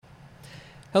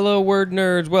Hello, word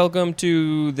nerds. Welcome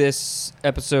to this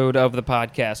episode of the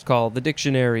podcast called The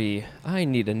Dictionary. I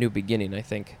need a new beginning, I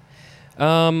think.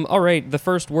 All right, the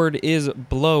first word is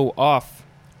blow off.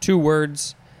 2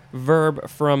 words, verb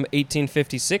from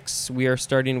 1856. We are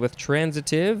starting with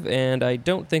transitive, and I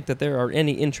don't think that there are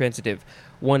any intransitive.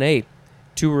 1A,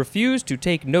 to refuse to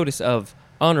take notice of,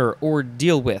 honor, or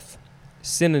deal with.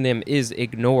 Synonym is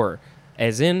ignore,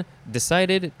 as in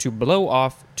decided to blow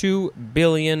off 2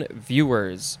 billion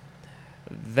viewers.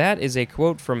 That is a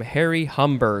quote from Harry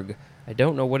Humberg. I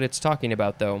don't know what it's talking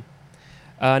about, though.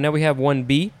 Now we have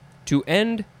 1B, to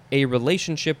end a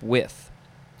relationship with.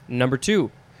 Number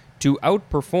 2, to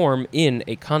outperform in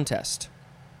a contest.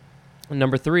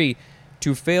 Number 3,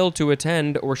 to fail to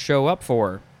attend or show up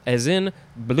for, as in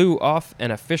blew off an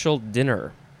official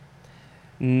dinner.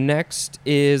 Next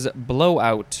is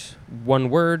blowout. 1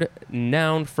 word,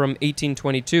 noun from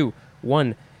 1822.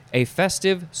 1, a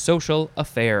festive social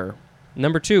affair.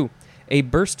 Number 2, a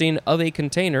bursting of a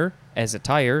container, as a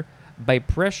tire, by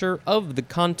pressure of the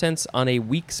contents on a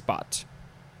weak spot.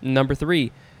 Number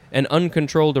 3, an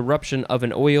uncontrolled eruption of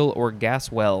an oil or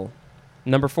gas well.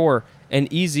 Number 4, an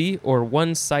easy or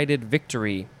one-sided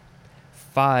victory.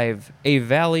 5, a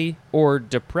valley or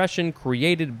depression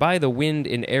created by the wind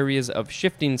in areas of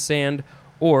shifting sand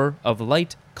or of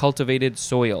light cultivated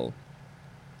soil.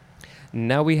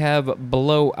 Now we have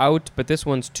blow out, but this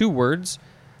one's 2 words.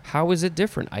 How is it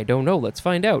different? I don't know. Let's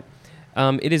find out.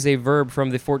 It is a verb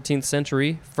from the 14th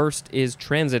century. First is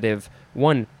transitive.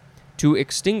 1, to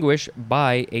extinguish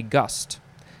by a gust.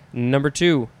 Number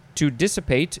 2, to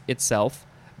dissipate itself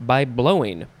by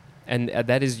blowing, and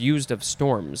that is used of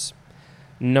storms.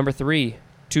 Number 3,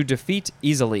 to defeat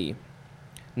easily.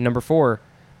 Number 4,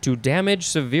 to damage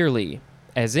severely,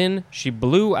 as in she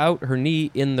blew out her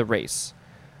knee in the race.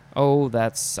 Oh,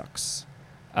 that sucks.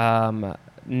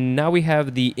 Now we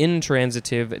have the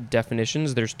intransitive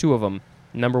definitions. There's 2 of them.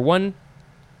 Number 1,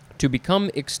 to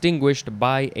become extinguished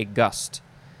by a gust.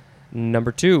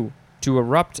 Number 2, to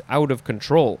erupt out of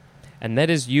control, and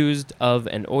that is used of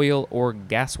an oil or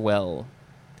gas well.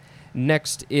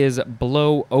 Next is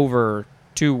blow over.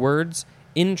 2 words,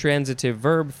 intransitive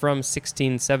verb from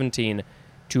 1617,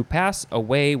 to pass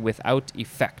away without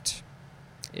effect.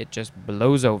 It just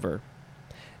blows over.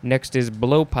 Next is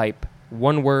blowpipe.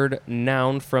 1 word,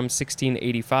 noun from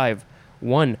 1685.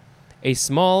 1, a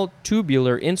small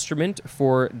tubular instrument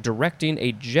for directing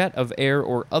a jet of air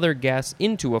or other gas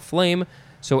into a flame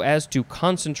so as to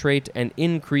concentrate and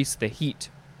increase the heat.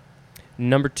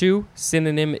 Number 2,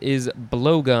 synonym is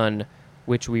blowgun,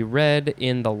 which we read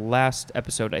in the last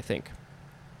episode, I think.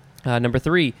 Number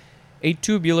 3, a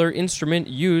tubular instrument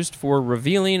used for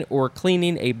revealing or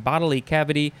cleaning a bodily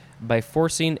cavity by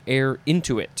forcing air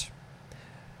into it.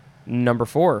 Number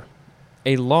 4,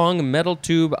 a long metal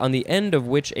tube on the end of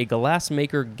which a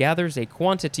glassmaker gathers a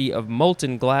quantity of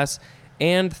molten glass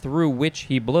and through which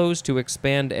he blows to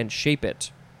expand and shape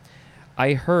it.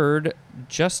 I heard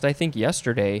just, I think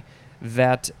yesterday,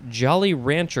 that Jolly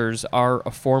Ranchers are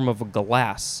a form of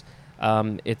glass.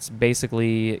 It's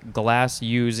basically glass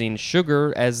using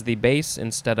sugar as the base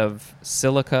instead of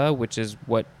silica, which is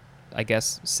what I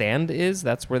guess sand is.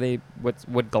 That's where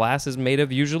what glass is made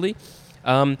of usually.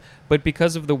 But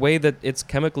because of the way that it's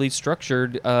chemically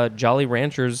structured, Jolly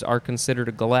Ranchers are considered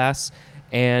a glass,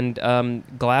 and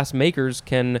glass makers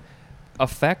can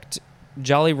affect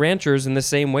Jolly Ranchers in the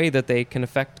same way that they can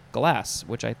affect glass,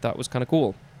 which I thought was kind of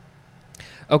cool.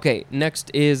 Okay,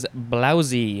 next is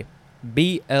blousy,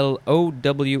 B-L-O-W-S-Y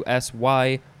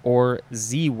or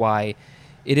Z-Y.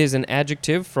 It is an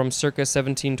adjective from circa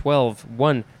 1712.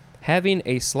 1, having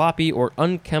a sloppy or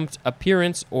unkempt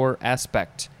appearance or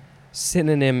aspect.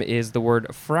 Synonym is the word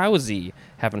frowsy.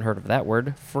 Haven't heard of that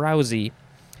word, frowsy.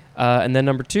 And then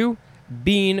number 2,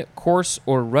 being coarse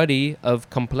or ruddy of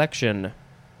complexion.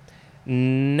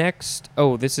 Next,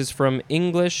 this is from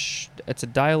English. It's a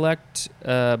dialect,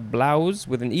 blouse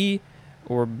with an E,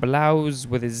 or blouse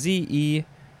with a Z-E,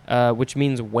 which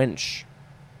means wench.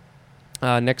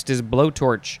 Next is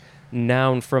blowtorch,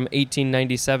 noun from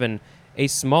 1897. A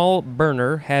small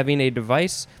burner having a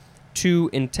device to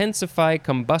intensify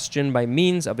combustion by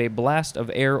means of a blast of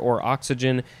air or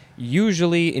oxygen,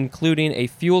 usually including a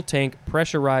fuel tank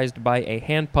pressurized by a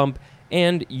hand pump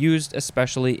and used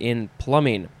especially in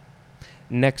plumbing.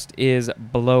 Next is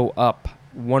blow up.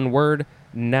 1 word,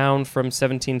 noun from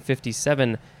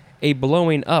 1757. A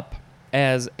blowing up,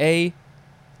 as A,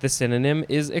 the synonym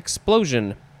is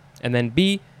explosion, and then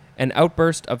B, an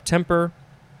outburst of temper.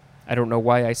 I don't know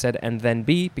why I said and then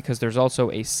B, because there's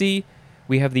also a C.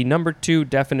 We have the number 2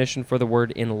 definition for the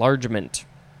word enlargement.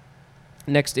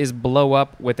 Next is blow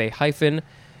up with a hyphen,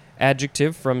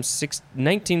 adjective from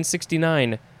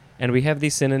 1969, and we have the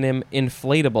synonym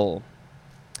inflatable.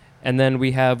 And then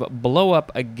we have blow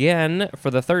up again for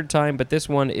the third time, but this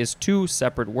one is two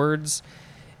separate words.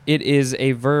 It is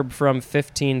a verb from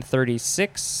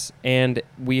 1536, and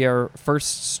we are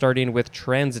first starting with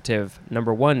transitive.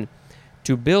 Number 1,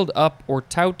 to build up or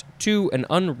tout to an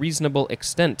unreasonable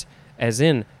extent, as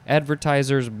in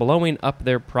advertisers blowing up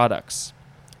their products.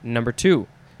 Number 2,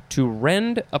 to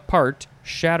rend apart,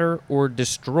 shatter, or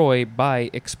destroy by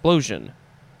explosion.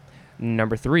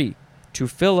 Number 3, to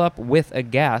fill up with a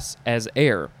gas as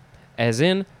air, as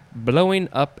in blowing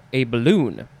up a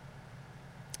balloon.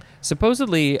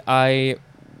 Supposedly, I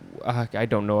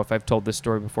don't know if I've told this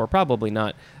story before, probably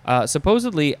not.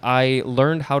 Supposedly, I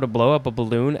learned how to blow up a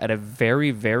balloon at a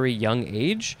very, very young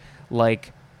age,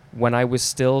 like when I was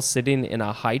still sitting in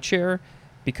a high chair,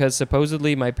 because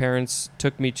supposedly my parents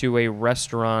took me to a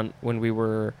restaurant when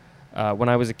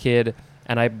I was a kid,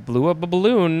 and I blew up a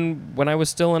balloon when I was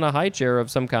still in a high chair of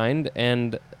some kind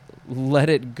and let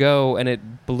it go, and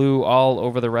it blew all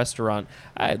over the restaurant.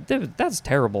 That's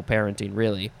terrible parenting,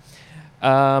 really.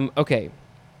 Okay.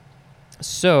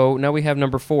 So now we have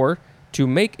number 4, to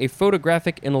make a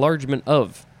photographic enlargement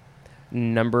of.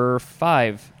 Number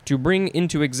 5, to bring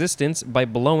into existence by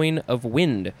blowing of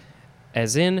wind,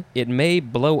 as in it may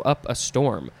blow up a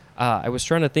storm. I was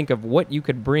trying to think of what you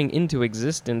could bring into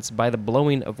existence by the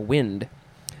blowing of wind.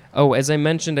 Oh, as I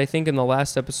mentioned, I think in the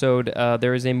last episode,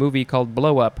 there is a movie called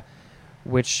Blow Up,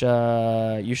 which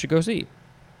you should go see.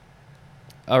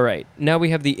 All right, now we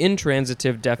have the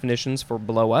intransitive definitions for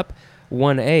blow up.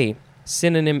 1A,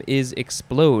 synonym is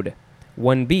explode.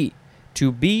 1B,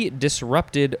 to be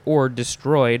disrupted or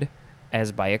destroyed,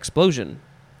 as by explosion.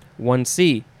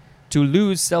 1C, to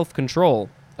lose self-control,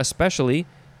 especially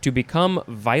to become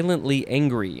violently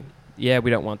angry. Yeah,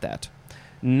 we don't want that.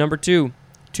 Number 2,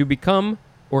 to become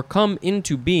or come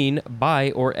into being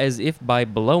by or as if by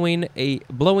blowing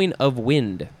of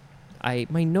wind.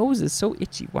 My nose is so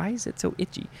itchy. Why is it so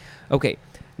itchy? Okay,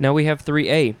 now we have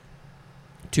 3A,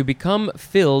 to become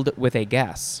filled with a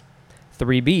gas.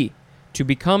 3B, to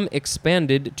become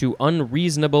expanded to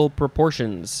unreasonable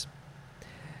proportions.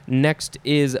 Next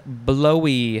is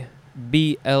blowy,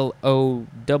 B-L-O-W-Y.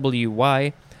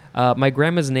 My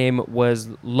grandma's name was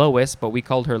Lois, but we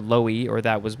called her Loey, or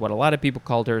that was what a lot of people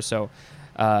called her, so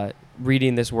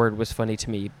reading this word was funny to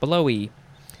me. Blowy.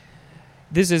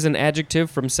 This is an adjective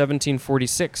from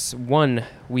 1746. 1,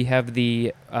 we have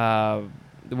the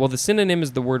synonym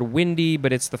is the word windy,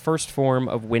 but it's the first form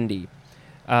of windy,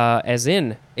 as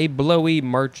in a blowy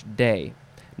March day.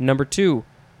 Number 2,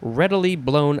 readily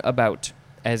blown about,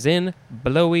 as in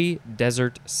blowy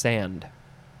desert sand.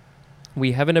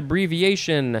 We have an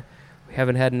abbreviation. We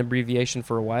haven't had an abbreviation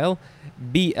for a while.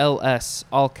 BLS,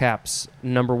 all caps.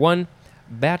 Number 1,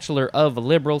 Bachelor of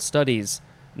Liberal Studies.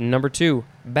 Number 2,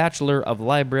 Bachelor of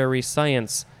Library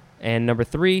Science. And number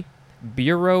 3,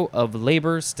 Bureau of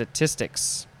Labor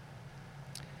Statistics.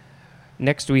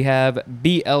 Next we have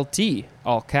BLT,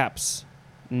 all caps.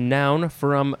 Noun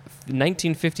from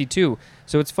 1952.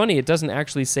 So it's funny, it doesn't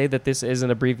actually say that this is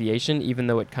an abbreviation, even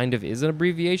though it kind of is an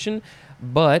abbreviation,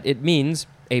 but it means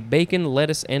a bacon,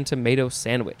 lettuce, and tomato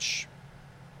sandwich.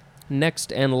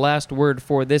 Next and last word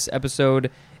for this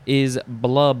episode is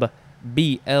blub,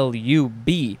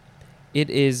 B-L-U-B. It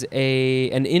is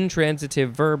an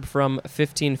intransitive verb from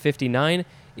 1559.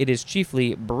 It is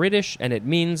chiefly British, and it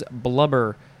means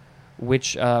blubber,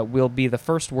 which will be the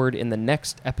first word in the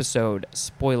next episode.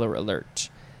 Spoiler alert.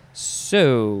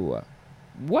 So,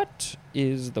 what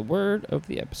is the word of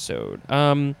the episode?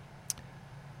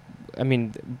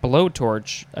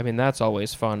 Blowtorch. That's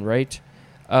always fun, right?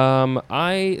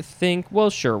 I think, well,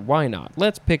 sure, why not?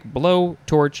 Let's pick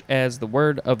blowtorch as the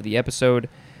word of the episode.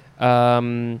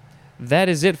 That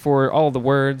is it for all the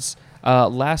words.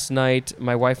 Last night,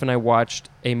 my wife and I watched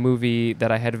a movie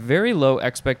that I had very low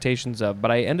expectations of, but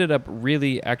I ended up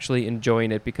really actually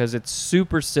enjoying it because it's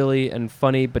super silly and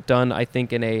funny, but done, I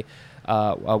think, in a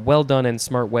well-done and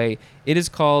smart way. It is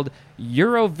called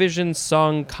Eurovision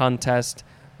Song Contest,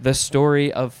 The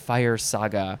Story of Fire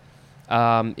Saga.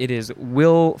 It is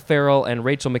Will Ferrell and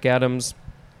Rachel McAdams,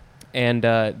 and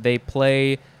they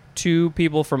play two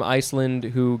people from Iceland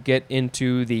who get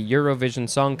into the Eurovision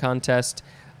Song Contest,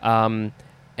 and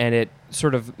it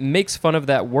sort of makes fun of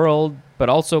that world, but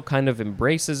also kind of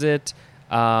embraces it.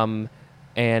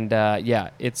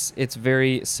 It's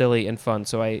very silly and fun,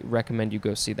 so I recommend you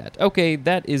go see that. Okay,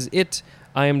 that is it.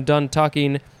 I am done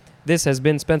talking. This has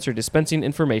been Spencer dispensing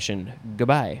information.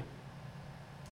 Goodbye.